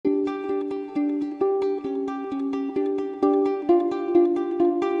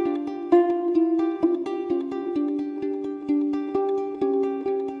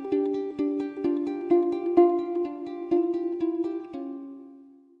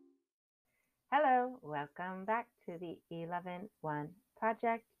Hello, welcome back to the 11-1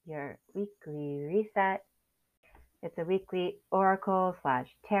 Project, your weekly reset. It's a weekly oracle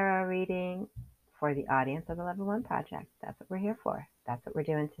 / tarot reading for the audience of the 11-1 Project. That's what we're here for. That's what we're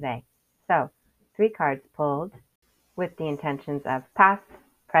doing today. So, 3 cards pulled with the intentions of past,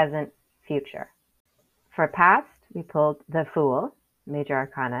 present, future. For past, we pulled the Fool, Major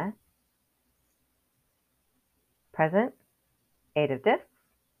Arcana. Present, 8 of Discs.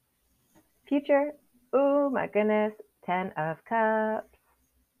 Future, oh my goodness, 10 of Cups.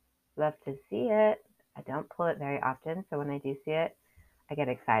 Love to see it. I don't pull it very often, so when I do see it, I get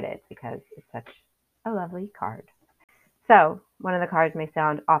excited because it's such a lovely card. So, one of the cards may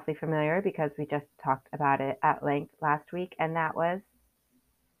sound awfully familiar because we just talked about it at length last week, and that was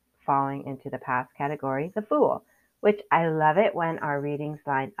falling into the past category, the Fool, which I love it when our readings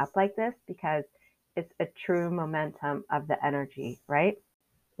line up like this because it's a true momentum of the energy, right?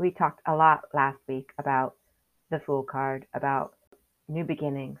 We talked a lot last week about the Fool card, about new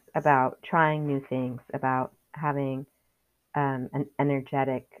beginnings, about trying new things, about having an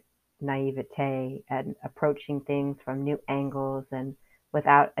energetic naivete and approaching things from new angles and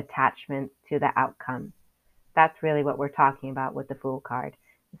without attachment to the outcome. That's really what we're talking about with the Fool card.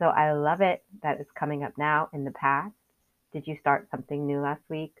 So I love it that it's coming up now in the past. Did you start something new last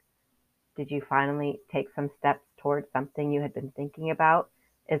week? Did you finally take some steps towards something you had been thinking about?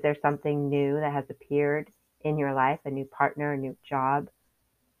 Is there something new that has appeared in your life, a new partner, a new job,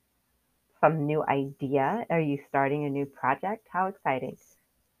 some new idea? Are you starting a new project? How exciting.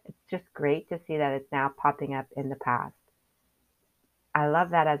 It's just great to see that it's now popping up in the past. I love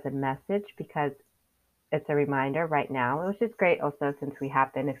that as a message because it's a reminder right now, which is great also since we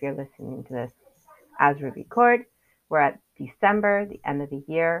happen, if you're listening to this as we record, we're at December, the end of the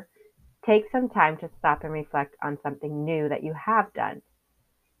year. Take some time to stop and reflect on something new that you have done.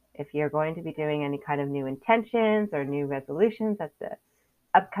 If you're going to be doing any kind of new intentions or new resolutions at the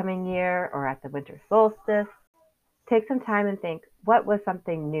upcoming year or at the winter solstice, take some time and think, what was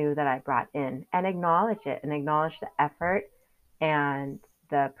something new that I brought in? And acknowledge it and acknowledge the effort and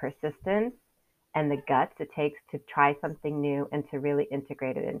the persistence and the guts it takes to try something new and to really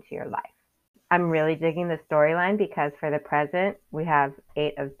integrate it into your life. I'm really digging the storyline because for the present, we have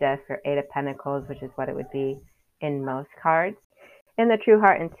 8 of Discs or 8 of Pentacles, which is what it would be in most cards. In the True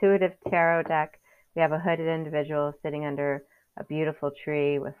Heart Intuitive Tarot deck, we have a hooded individual sitting under a beautiful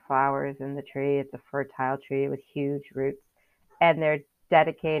tree with flowers in the tree. It's a fertile tree with huge roots. And they're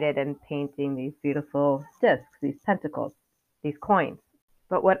dedicated and painting these beautiful discs, these pentacles, these coins.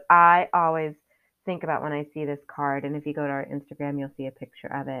 But what I always think about when I see this card, and if you go to our Instagram, you'll see a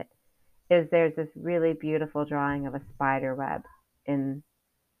picture of it, is there's this really beautiful drawing of a spider web in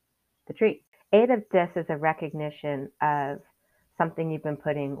the tree. 8 of Discs is a recognition of something you've been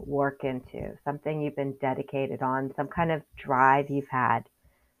putting work into, something you've been dedicated on, some kind of drive you've had,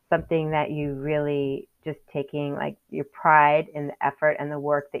 something that you really just taking like your pride in the effort and the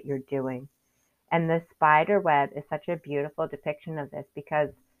work that you're doing. And the spider web is such a beautiful depiction of this because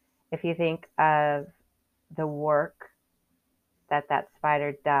if you think of the work that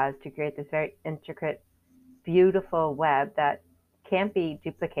spider does to create this very intricate, beautiful web that can't be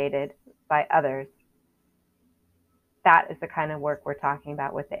duplicated by others, that is the kind of work we're talking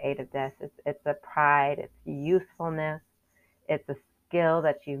about with the 8 of Discs. It's a pride, it's usefulness, it's a skill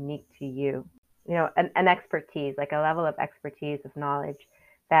that's unique to you. You know, an expertise, like a level of expertise of knowledge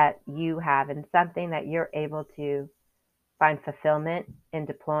that you have and something that you're able to find fulfillment in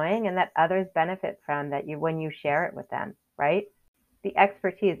deploying and that others benefit from that you when you share it with them, right? The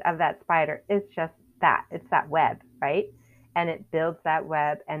expertise of that spider is just that. It's that web, right? And it builds that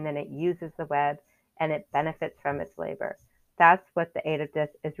web and then it uses the web and it benefits from its labor. That's what the 8 of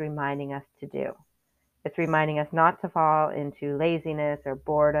Discs is reminding us to do. It's reminding us not to fall into laziness or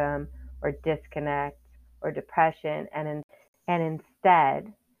boredom or disconnect or depression and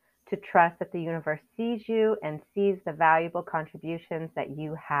instead to trust that the universe sees you and sees the valuable contributions that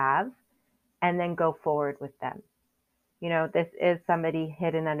you have and then go forward with them. You know, this is somebody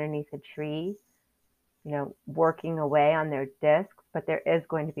hidden underneath a tree, you know, working away on their discs, but there is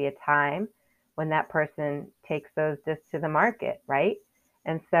going to be a time when that person takes those discs to the market, right?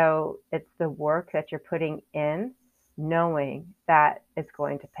 And so it's the work that you're putting in, knowing that it's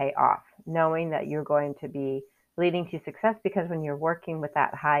going to pay off, knowing that you're going to be leading to success, because when you're working with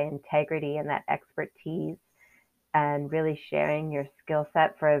that high integrity and that expertise and really sharing your skill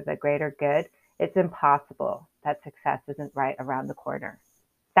set for the greater good, it's impossible that success isn't right around the corner.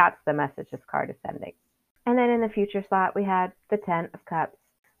 That's the message this card is sending. And then in the future slot, we had the 10 of Cups.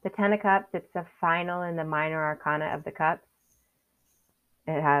 The 10 of Cups, it's the final in the minor arcana of the cups.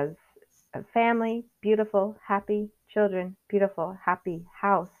 It has A family, beautiful, happy children, beautiful, happy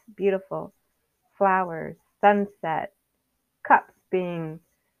house, beautiful, flowers, sunset, cups being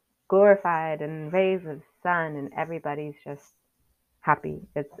glorified and rays of sun, and everybody's just happy.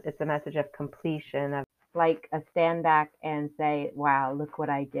 It's a message of completion, of like a stand back and say, wow, look what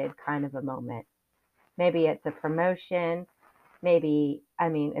I did kind of a moment. Maybe it's a promotion. Maybe,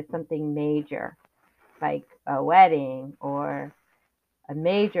 it's something major, like a wedding or a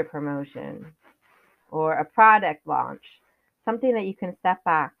major promotion or a product launch, something that you can step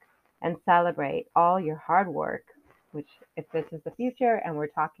back and celebrate all your hard work, which if this is the future and we're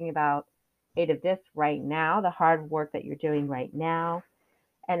talking about Eight of Discs right now, the hard work that you're doing right now,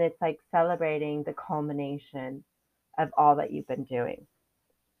 and it's like celebrating the culmination of all that you've been doing.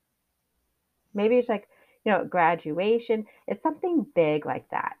 Maybe it's like, graduation. It's something big like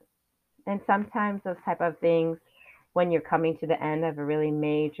that. And sometimes those type of things, when you're coming to the end of a really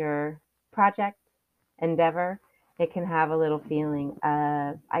major project, endeavor, it can have a little feeling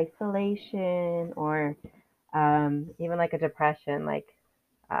of isolation or even like a depression, like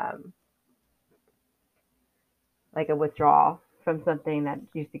a withdrawal from something that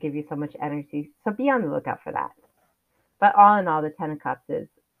used to give you so much energy. So be on the lookout for that. But all in all, the Ten of Cups is,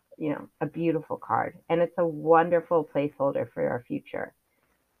 a beautiful card, and it's a wonderful placeholder for our future.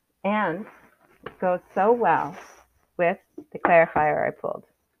 And it goes so well with the clarifier I pulled.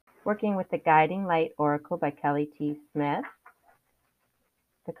 Working with the Guiding Light Oracle by Kelly T. Smith.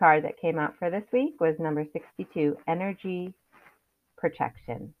 The card that came out for this week was number 62, Energy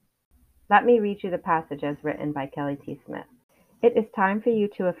Protection. Let me read you the passage as written by Kelly T. Smith. It is time for you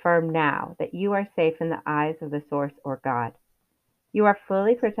to affirm now that you are safe in the eyes of the Source or God. You are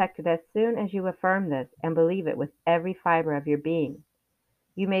fully protected as soon as you affirm this and believe it with every fiber of your being.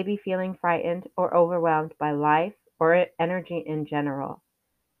 You may be feeling frightened or overwhelmed by life or energy in general.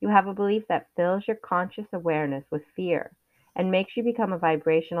 You have a belief that fills your conscious awareness with fear and makes you become a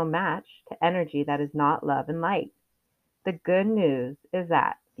vibrational match to energy that is not love and light. The good news is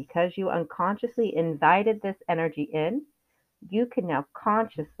that because you unconsciously invited this energy in, you can now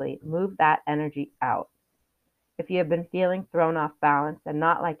consciously move that energy out. If you have been feeling thrown off balance and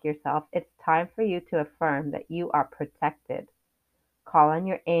not like yourself, it's time for you to affirm that you are protected. Call on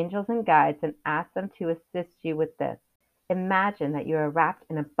your angels and guides and ask them to assist you with this. Imagine that you are wrapped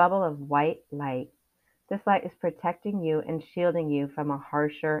in a bubble of white light. This light is protecting you and shielding you from a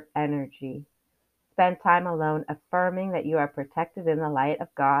harsher energy. Spend time alone affirming that you are protected in the light of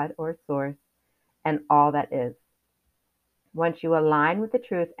God or Source and all that is. Once you align with the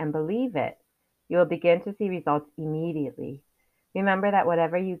truth and believe it, you will begin to see results immediately. Remember that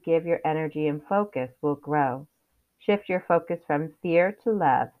whatever you give your energy and focus will grow. Shift your focus from fear to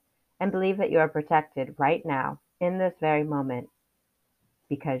love and believe that you are protected right now in this very moment,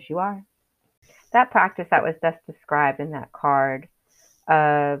 because you are. That practice that was just described in that card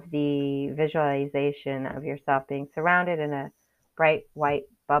of the visualization of yourself being surrounded in a bright white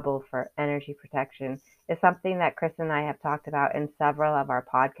bubble for energy protection is something that Chris and I have talked about in several of our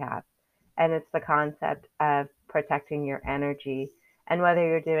podcasts. And it's the concept of protecting your energy. And whether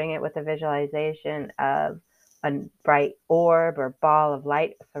you're doing it with a visualization of a bright orb or ball of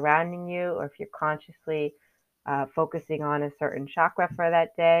light surrounding you, or if you're consciously focusing on a certain chakra for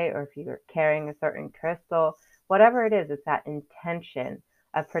that day, or if you're carrying a certain crystal, whatever it is, it's that intention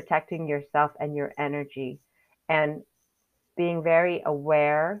of protecting yourself and your energy and being very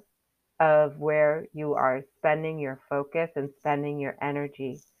aware of where you are spending your focus and spending your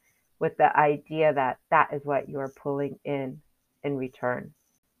energy, with the idea that that is what you're pulling in return.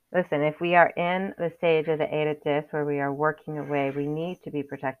 Listen, if we are in the stage of the Eight of Discs where we are working away, we need to be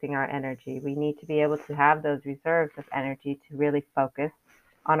protecting our energy. We need to be able to have those reserves of energy to really focus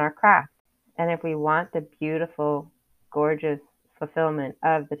on our craft. And if we want the beautiful, gorgeous fulfillment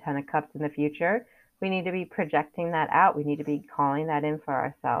of the Ten of Cups in the future, we need to be projecting that out. We need to be calling that in for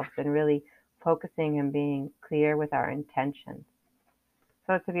ourselves and really focusing and being clear with our intentions.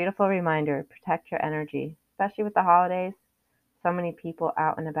 So it's a beautiful reminder, protect your energy, especially with the holidays. So many people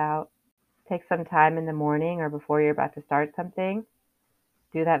out and about. Take some time in the morning or before you're about to start something.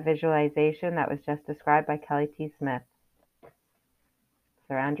 Do that visualization that was just described by Kelly T. Smith.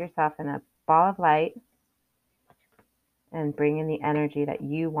 Surround yourself in a ball of light and bring in the energy that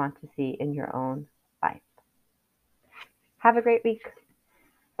you want to see in your own life. Have a great week.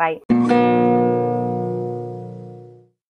 Bye.